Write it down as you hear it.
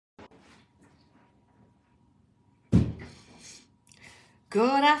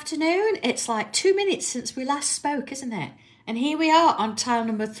Good afternoon. It's like 2 minutes since we last spoke, isn't it? And here we are on tile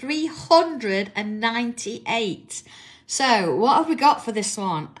number 398. So what have we got for this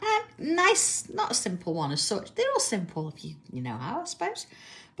one? Nice, not a simple one as such. They're all simple if you know how, I suppose.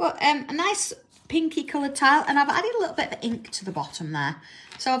 But a nice pinky coloured tile, and I've added a little bit of ink to the bottom there.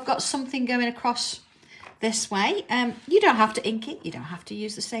 So I've got something going across this way. You don't have to ink it. You don't have to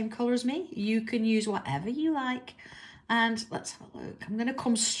use the same colour as me. You can use whatever you like. And let's have a look. I'm going to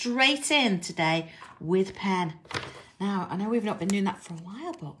come straight in today with pen. Now, I know we've not been doing that for a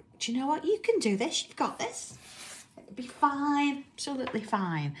while, but do you know what? You can do this. You've got this. It'll be fine. Absolutely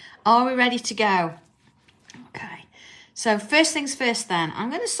fine. Are we ready to go? Okay. So first things first then. I'm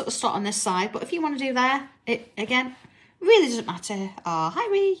going to sort of start on this side, but if you want to do there, it again, really doesn't matter. Oh,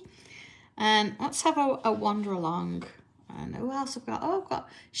 hi, Ree. And let's have a wander along. And who else I've got? Oh, I've got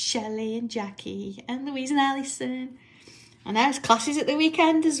Shelley and Jackie and Louise and Alison. I know it's classes at the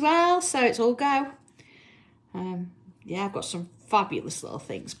weekend as well, so it's all go. Yeah, I've got some fabulous little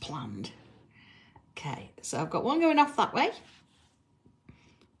things planned. Okay, so I've got one going off that way.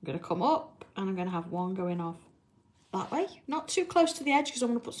 I'm going to come up and I'm going to have one going off that way. Not too close to the edge because I'm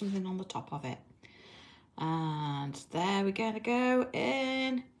going to put something on the top of it. And there we're going to go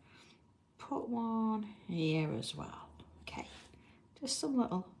in. Put one here as well. Okay, just some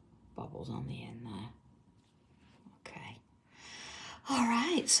little bobbles on the end there. All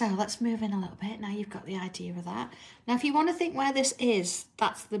right, so let's move in a little bit. Now you've got the idea of that. Now, if you want to think where this is,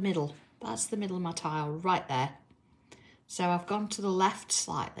 that's the middle. That's the middle of my tile right there. So I've gone to the left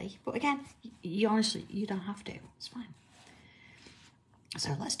slightly. But again, you honestly, you don't have to. It's fine.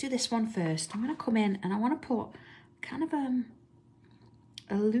 So let's do this one first. I'm going to come in and I want to put kind of a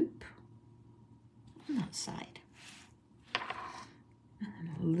loop on that side. And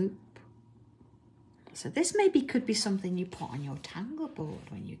then a loop. So this maybe could be something you put on your tangle board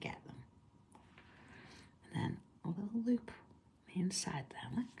when you get them. And then a little loop inside there,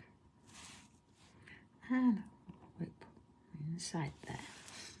 look. And a loop inside there.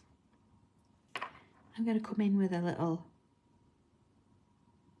 I'm going to come in with a little,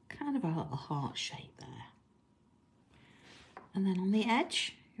 kind of a little heart shape there. And then on the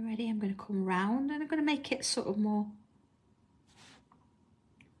edge, you ready? I'm going to come round and I'm going to make it sort of more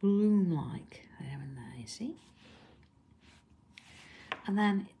bloom-like there and there, you see? And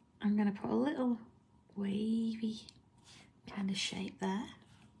then I'm going to put a little wavy kind of shape there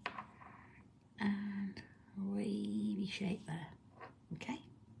and a wavy shape there. Okay,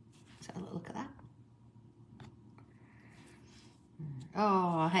 let's have a little look at that.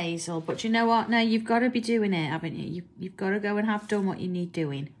 Oh, Hazel, but you know what? No, you've got to be doing it, haven't you? You've got to go and have done what you need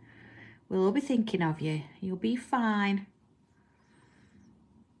doing. We'll all be thinking of you. You'll be fine.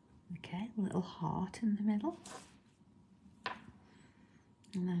 Okay, a little heart in the middle.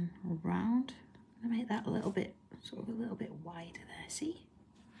 And then around. I'm going to make that a little bit, sort of a little bit wider there, see?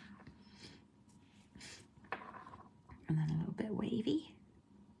 And then a little bit wavy.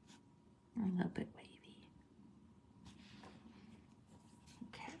 And a little bit wavy.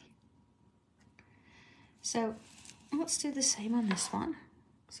 Okay. So let's do the same on this one.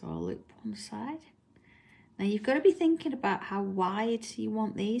 So I'll loop one side. Now you've got to be thinking about how wide you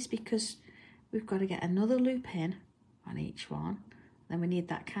want these because we've got to get another loop in on each one. Then we need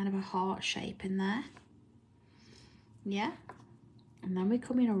that kind of a heart shape in there. Yeah. And then we're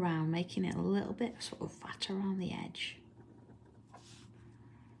coming around, making it a little bit sort of fatter around the edge.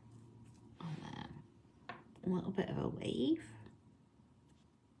 And then a little bit of a wave.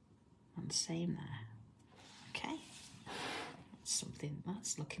 And same there. Okay. That's something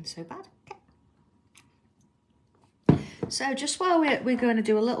that's looking so bad. Okay. So just while we're going to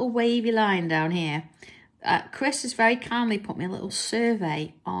do a little wavy line down here, Chris has very kindly put me a little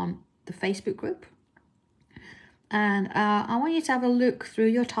survey on the Facebook group. And I want you to have a look through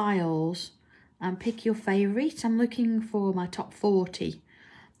your tiles and pick your favourite. I'm looking for my top 40.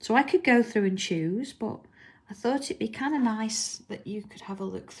 So I could go through and choose, but I thought it'd be kind of nice that you could have a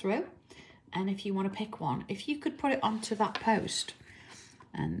look through. And if you want to pick one, if you could put it onto that post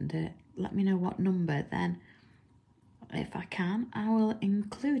and let me know what number, then if I can, I will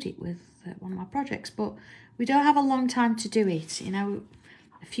include it with one of my projects. But we don't have a long time to do it, you know,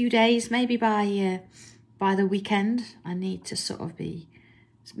 a few days, maybe by the weekend. I need to sort of be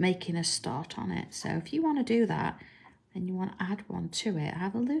making a start on it. So if you want to do that and you want to add one to it,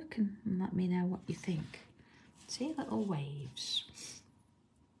 have a look and let me know what you think. See, little waves.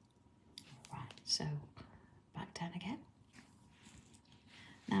 Right, so back down again.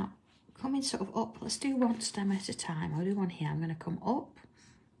 Now, coming sort of up, let's do one stem at a time. I'll do one here. I'm going to come up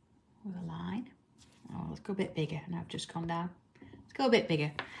with a line. Oh, let's go a bit bigger, and I've just gone down. Let's go a bit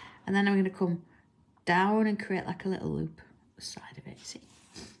bigger. And then I'm going to come down and create like a little loop on the side of it. See?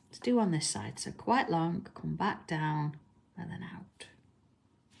 Let's do on this side. So quite long, come back down and then out.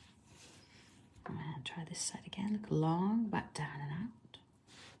 And try this side again. Look long, back down and out.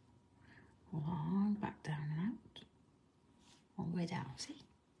 Long, back down and out. All the way down, see?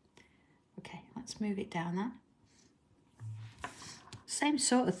 Okay, let's move it down there. Same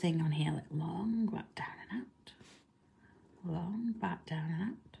sort of thing on here, like long, back down and out. Long, back down and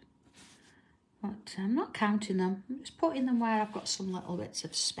out. But I'm not counting them. I'm just putting them where I've got some little bits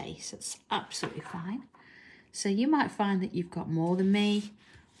of space. It's absolutely fine. So you might find that you've got more than me,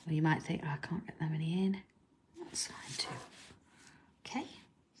 or you might think, oh, I can't get that many in. That's fine too. Okay.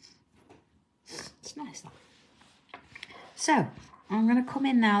 It's nice though. So I'm going to come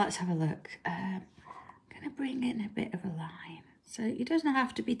in now. Let's have a look. I'm going to bring in a bit of a line. So it doesn't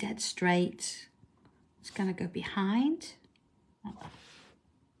have to be dead straight. It's going to go behind. Like that.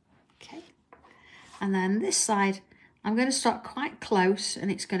 Okay. And then this side, I'm going to start quite close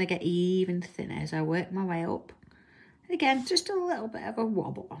and it's going to get even thinner as I work my way up. And again, just a little bit of a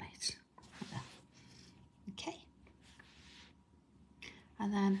wobble on it. Like that. Okay.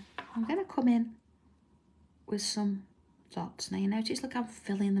 And then I'm going to come in with some dots. Now you notice, look, I'm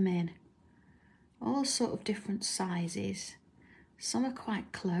filling them in. All sort of different sizes. Some are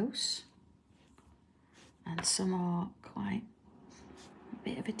quite close and some are quite a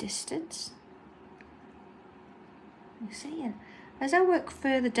bit of a distance. You see, and as I work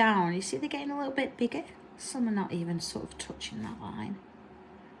further down, you see they're getting a little bit bigger. Some are not even sort of touching that line.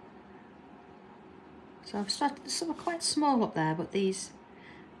 So I've started, some are quite small up there, but these,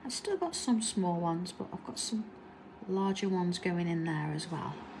 I've still got some small ones, but I've got some larger ones going in there as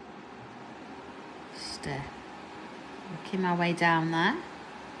well. Just working my way down there,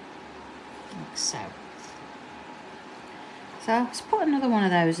 like so. So let's put another one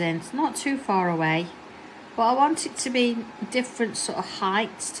of those in. It's not too far away, but I want it to be different sort of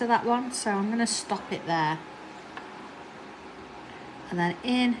heights to that one, so I'm going to stop it there. And then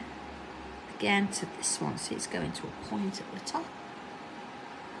in again to this one. See, it's going to a point at the top.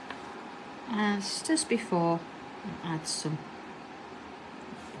 And just as before, I'll add some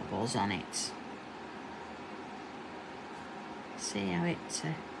bubbles on it. See how it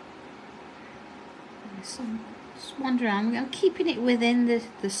just wander around. I'm keeping it within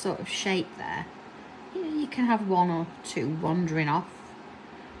the sort of shape there. You know, you can have one or two wandering off,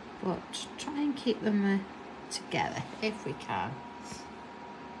 but try and keep them together if we can.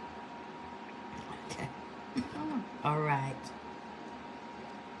 Okay. All right.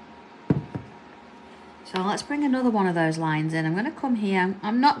 So let's bring another one of those lines in. I'm going to come here.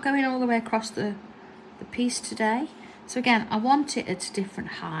 I'm not going all the way across the piece today. So again, I want it at a different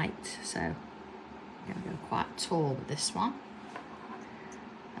height. So I'm going to go quite tall with this one.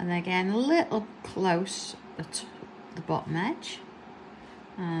 And then again, a little close at the bottom edge.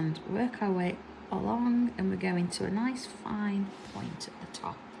 And work our way along, and we're going to a nice fine point at the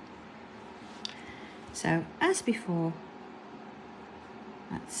top. So as before,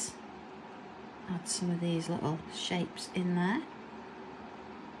 let's add some of these little shapes in there.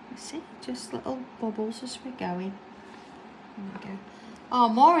 You see, just little bubbles as we're going. There we go. Oh,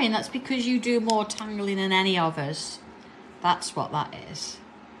 Maureen, that's because you do more tangling than any of us. That's what that is.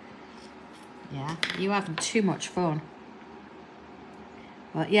 Yeah, you're having too much fun.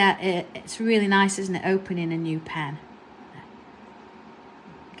 But yeah, it's really nice, isn't it, opening a new pen.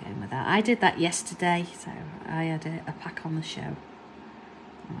 Going with that. I did that yesterday, so I had a pack on the show.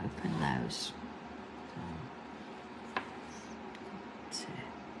 I'll open those.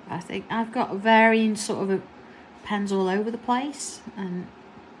 I think I've got varying sort of pens all over the place, and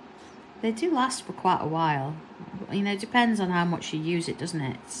they do last for quite a while. You know, it depends on how much you use it, doesn't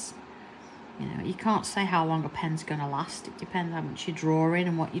it? You know, you can't say how long a pen's going to last. It depends how much you're drawing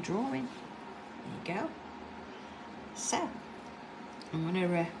and what you're drawing. There you go. So, I'm going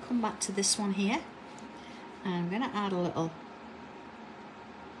to come back to this one here. And I'm going to add a little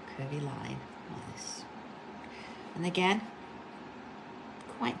curvy line like this. And again,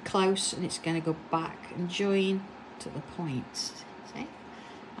 quite close, and it's going to go back and join to the point. See?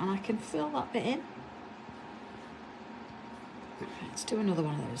 And I can fill that bit in. Let's do another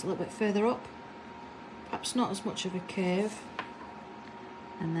one of those a little bit further up. Perhaps not as much of a curve.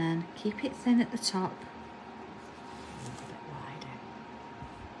 And then keep it thin at the top. A little bit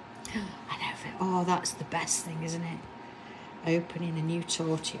wider. I know, oh, that's the best thing, isn't it? Opening a new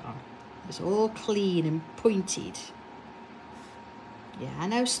Tortillon. It's all clean and pointed. Yeah, I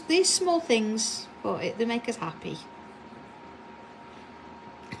know these small things, but they make us happy.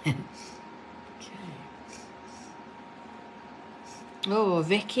 Oh,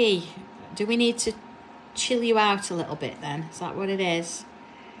 Vicky, do we need to chill you out a little bit then? Is that what it is?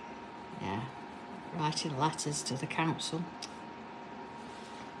 Yeah, writing letters to the council.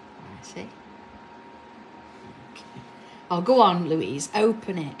 I see. Okay. Oh, go on, Louise.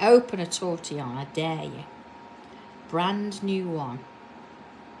 Open it. Open a tortillon. I dare you. Brand new one.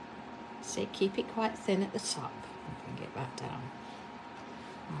 See, keep it quite thin at the top. Bring it back down.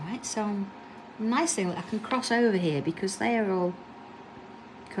 All right, so nice thing that I can cross over here because they are all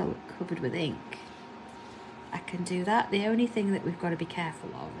covered with ink. I can do that. The only thing that we've got to be careful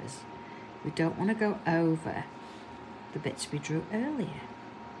of is we don't want to go over the bits we drew earlier.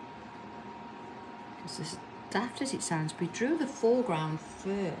 Because as daft as it sounds, we drew the foreground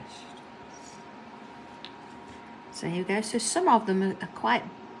first. So here we go. So some of them are quite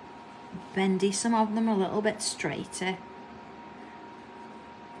bendy, some of them are a little bit straighter.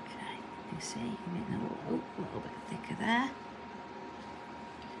 Okay, you see, getting a little bit thicker there.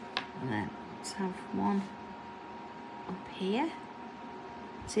 And then let's have one up here.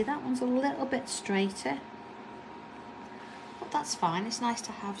 See, that one's a little bit straighter, but that's fine. It's nice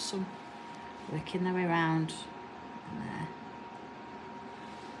to have some working their way around there.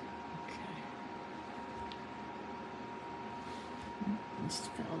 Okay, let's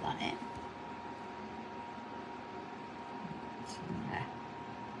fill that in. So there,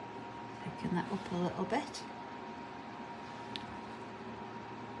 thicken that up a little bit.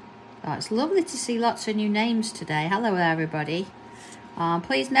 Oh, it's lovely to see lots of new names today. Hello everybody.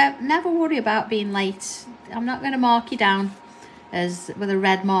 Please never worry about being late. I'm not going to mark you down as with a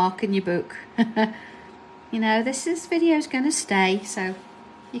red mark in your book. You know, this video is going to stay, so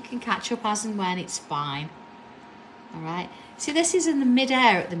you can catch up as and when. It's fine. All right. See, this is in the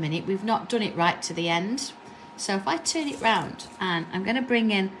mid-air at the minute. We've not done it right to the end. So if I turn it round, and I'm going to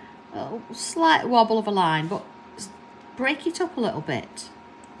bring in a slight wobble of a line, but break it up a little bit.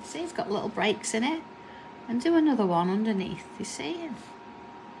 See, it's got little breaks in it. And do another one underneath, you see? It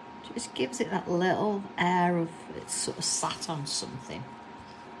just gives it that little air of it's sort of sat on something.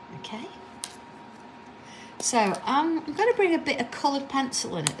 Okay? So I'm going to bring a bit of coloured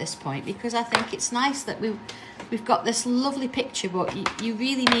pencil in at this point because I think it's nice that we've got this lovely picture, but you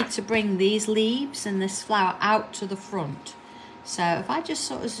really need to bring these leaves and this flower out to the front. So if I just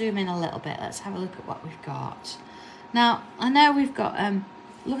sort of zoom in a little bit, let's have a look at what we've got. Now, I know we've got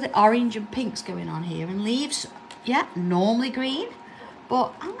lovely orange and pinks going on here, and leaves, yeah, normally green,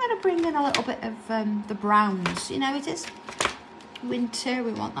 but I'm going to bring in a little bit of the browns. You know, it is winter,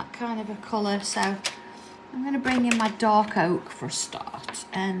 we want that kind of a colour, so I'm going to bring in my dark oak for a start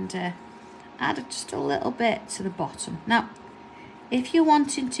and add just a little bit to the bottom. Now, if you're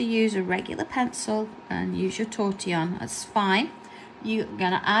wanting to use a regular pencil and use your tortillon, that's fine. You're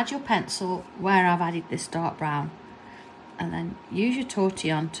going to add your pencil where I've added this dark brown, and then use your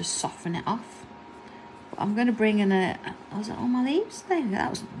tortillon to soften it off. But I'm going to bring in was it on my leaves? There,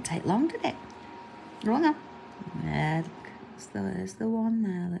 that didn't take long, did it? Wrong now. Yeah, look, there's the one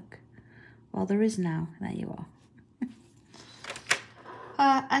there, look. Well, there is now. There you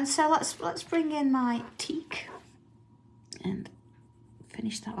are. And so let's bring in my teak and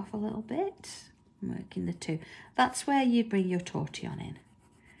finish that off a little bit. I'm working the two. That's where you bring your tortillon in,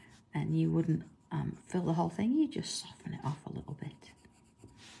 and you wouldn't fill the whole thing, you just soften it off a little bit.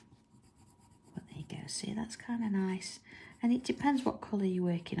 But there you go, see, that's kind of nice. And it depends what colour you're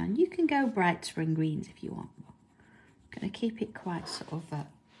working on. You can go bright spring greens if you want. I'm going to keep it quite sort of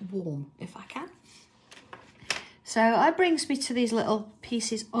warm if I can. So that brings me to these little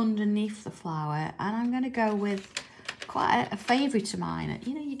pieces underneath the flower, and I'm going to go with quite a favourite of mine.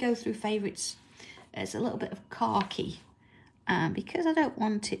 You know, you go through favourites. It's a little bit of khaki, because I don't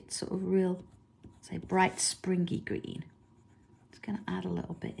want it sort of real, say, bright springy green. Just going to add a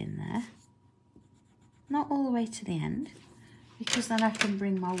little bit in there. Not all the way to the end, because then I can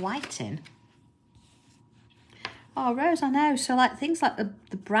bring my white in. Oh, Rose, I know. So like things like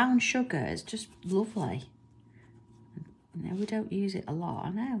the brown sugar is just lovely. No, we don't use it a lot, I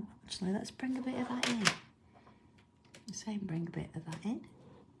know. Actually, let's bring a bit of that in. The same, bring a bit of that in.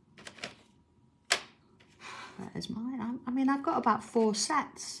 There's mine. I mean, I've got about 4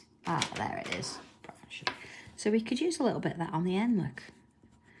 sets. Ah, there it is. So we could use a little bit of that on the end, look.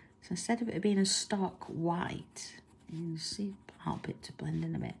 So instead of it being a stark white, you can see, help it to blend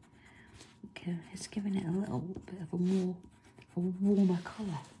in a bit. Okay, it's giving it a little bit of a warmer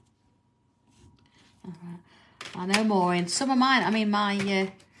colour. All right. I know more in some of mine. I mean,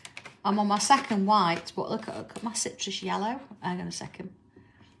 I'm on my second white, but look at my citrus yellow. Hang on a second.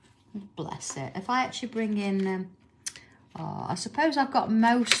 Bless it. If I actually bring in, I suppose I've got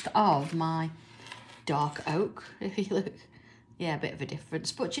most of my dark oak. If you look, Yeah, a bit of a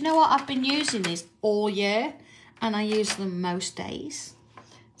difference. But you know what? I've been using these all year and I use them most days.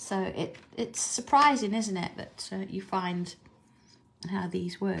 So it's surprising, isn't it, that you find how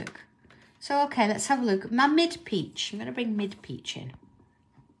these work. So, okay, let's have a look. My mid-peach. I'm going to bring mid-peach in.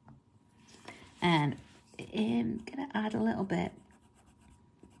 And I'm going to add a little bit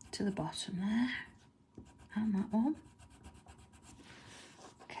to the bottom there. And that one.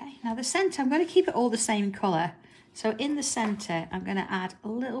 Okay, now the centre, I'm going to keep it all the same colour. So in the centre, I'm going to add a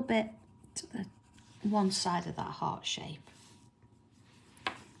little bit to the one side of that heart shape.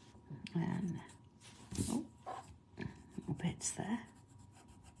 And little bits there.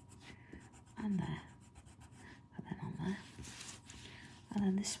 And there. And then on there. And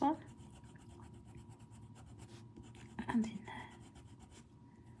then this one. And in there.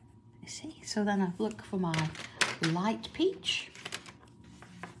 You see? So then I look for my light peach.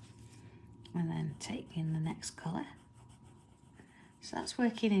 And then take in the next colour. So that's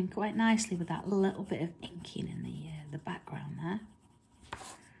working in quite nicely with that little bit of inking in the background there.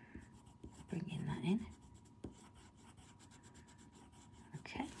 Bringing that in.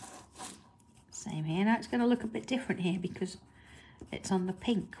 Okay. Same here. Now it's going to look a bit different here because it's on the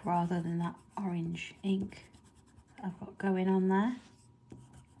pink rather than that orange ink I've got going on there.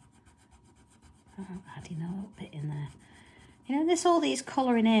 Adding a little bit in there. You know, there's all these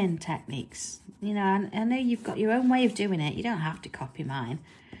colouring in techniques. You know, I know you've got your own way of doing it. You don't have to copy mine.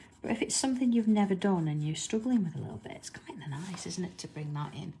 But if it's something you've never done and you're struggling with a little bit, it's kind of nice, isn't it, to bring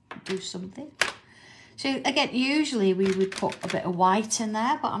that in, do something. So again, usually we would put a bit of white in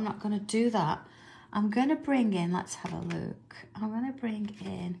there, but I'm not going to do that. I'm going to bring in, let's have a look. I'm going to bring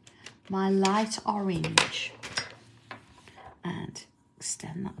in my light orange and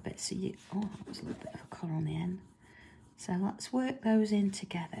extend that a bit. So you, oh, that was a little bit of a colour on the end. So let's work those in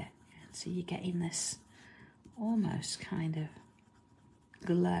together. So you're getting this almost kind of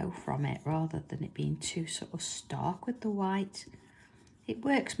glow from it rather than it being too sort of stark with the white. It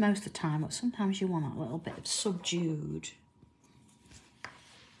works most of the time, but sometimes you want a little bit of subdued.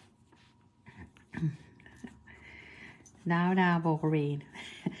 Now, Maureen.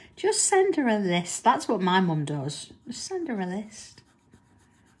 Just send her a list. That's what my mum does. Just send her a list.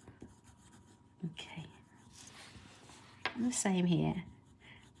 Okay. And the same here.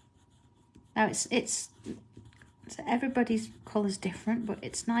 Now it's so everybody's colour's different, but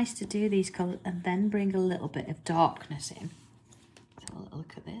it's nice to do these colours and then bring a little bit of darkness in. Let's have a little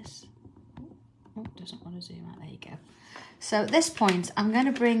look at this. Oh, doesn't want to zoom out. There you go. So at this point, I'm going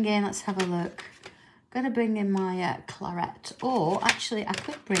to bring in, let's have a look. I'm going to bring in my claret, or actually I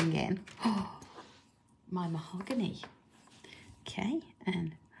could bring in my mahogany. Okay,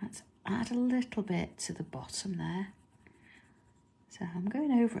 and let's add a little bit to the bottom there. So I'm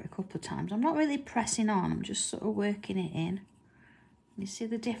going over it a couple of times. I'm not really pressing on, I'm just sort of working it in. You see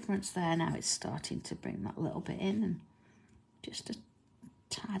the difference there now? It's starting to bring that little bit in and just a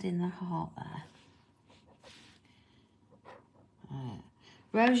tad in the heart there.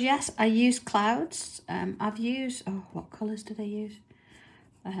 Rose, yes, I use clouds. I've used, oh, what colours did I use?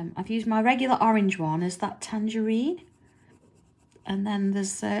 I've used my regular orange one as that tangerine. And then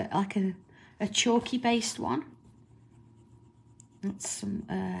there's like a chalky based one. That's some,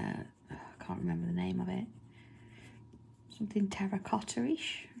 I can't remember the name of it. Something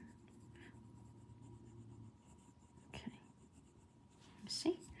terracotta-ish. Okay.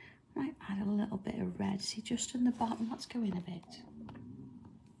 See? Might add a little bit of red. See, just in the bottom, let's go in a bit.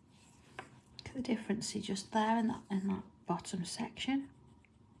 Look at the difference, see, just there in that bottom section.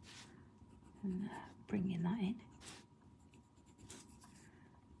 And bringing that in.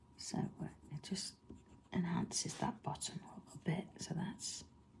 So it just enhances that bottom a little bit. So that's,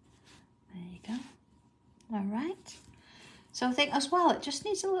 there you go. All right. So I think as well, it just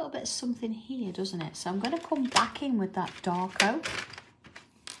needs a little bit of something here, doesn't it? So I'm going to come back in with that dark oak.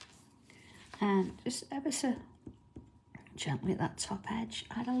 And just ever so gently at that top edge,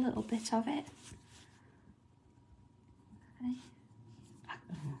 add a little bit of it. Okay. Oh,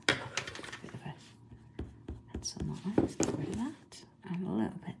 bit of a pencil on that. Let's get rid of that. And a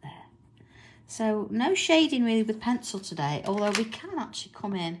little bit there. So no shading really with pencil today, although we can actually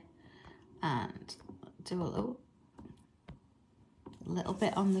come in and do a little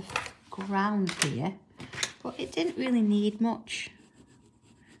bit on the ground here, but it didn't really need much.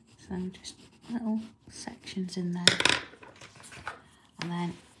 So just little sections in there, and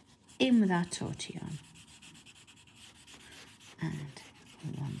then in with our tortillon, and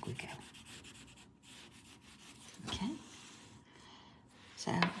along we go. Okay,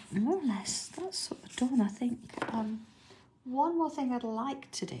 so more or less that's sort of done, I think. One more thing I'd like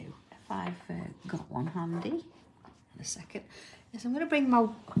to do, if I've got one handy, in a second is I'm going to bring my,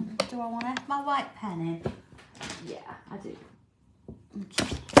 do I want to have my white pen in? Yeah, I do.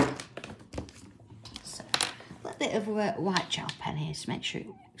 Okay. So, a little bit of white gel pen here to make sure it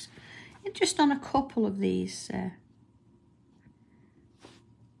works. And just on a couple of these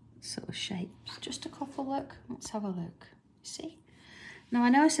sort of shapes. Just a couple, look. Let's have a look. See? Now, I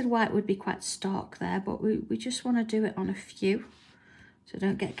know I said white would be quite stark there, but we just want to do it on a few. So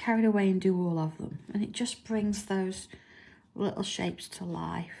don't get carried away and do all of them. And it just brings those little shapes to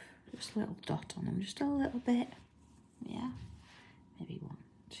life. Just a little dot on them, just a little bit. Yeah, maybe 1,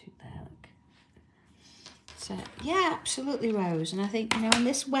 2 there, look. So, yeah, absolutely, Rose. And I think, you know, in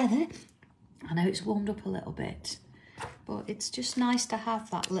this weather, I know it's warmed up a little bit, but it's just nice to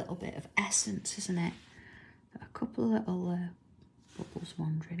have that little bit of essence, isn't it? A couple of little bubbles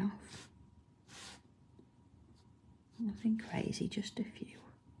wandering off. Nothing crazy, just a few.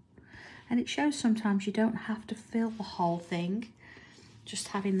 And it shows sometimes you don't have to fill the whole thing. Just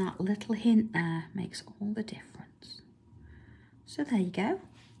having that little hint there makes all the difference. So there you go.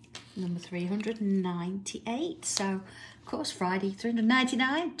 Number 398. So, of course, Friday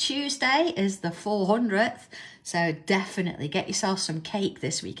 399. Tuesday is the 400th. So definitely get yourself some cake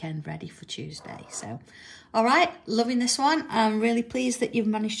this weekend ready for Tuesday. So, all right, loving this one. I'm really pleased that you've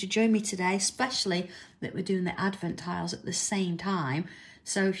managed to join me today, especially that we're doing the Advent tiles at the same time.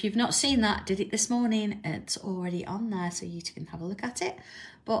 So if you've not seen that, did it this morning, it's already on there so you can have a look at it.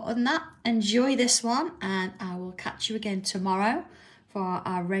 But other than that, enjoy this one, and I will catch you again tomorrow for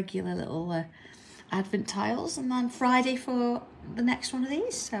our regular little Advent tiles, and then Friday for the next one of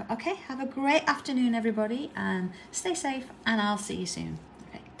these. So, okay, have a great afternoon, everybody, and stay safe, and I'll see you soon.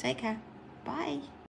 Okay, take care. Bye.